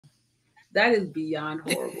That is beyond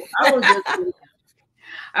horrible. I was just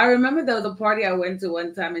I remember there was a party I went to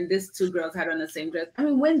one time, and these two girls had on the same dress. I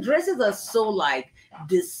mean, when dresses are so like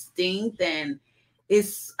distinct and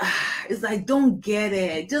it's it's like don't get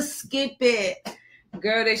it, just skip it,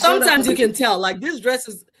 girl. They showed up. Sometimes you can tell, like this dress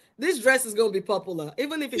is gonna be popular,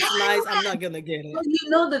 even if it's nice. I'm not gonna get it. But you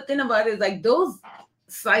know the thing about it is like those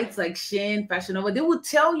sites like Shein, Fashion Nova, they will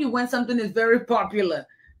tell you when something is very popular.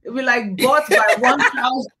 It'll be like bought by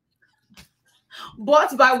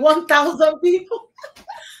 1,000 people.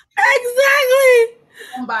 Exactly.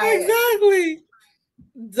 Don't buy it. Exactly.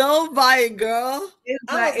 Don't buy it, girl. It's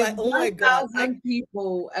I like was if like, oh my God. 1,000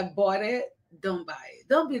 people have bought it, don't buy it.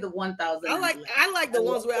 Don't be the 1,000. I like the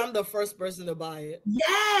ones where I'm the first person to buy it.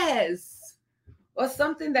 Yes. Or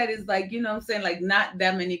something that is like, you know what I'm saying, like not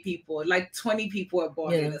that many people, like 20 people have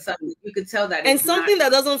bought it or something. You could tell that and it's something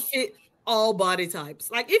not, that doesn't fit all body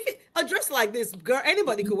types. Like if a dress like this, girl,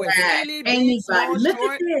 anybody could wear skinny, big, small, look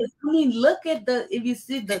short. at this. I mean, look at if you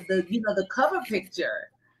see the you know the cover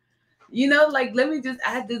picture. You know, like let me just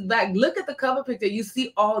add this back. Look at the cover picture. You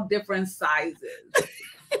see all different sizes.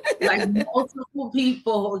 Like multiple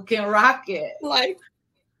people can rock it. Like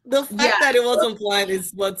the fact that it wasn't planned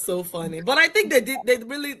is what's so funny. But I think they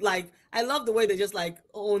really like I love the way they just like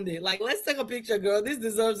owned it. Like, let's take a picture, girl. This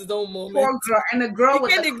deserves its own moment. Poor girl and the girl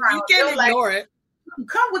with the crown. You can't ignore it.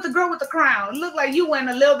 Come with the girl with the crown. Look like you went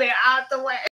a little bit out the way.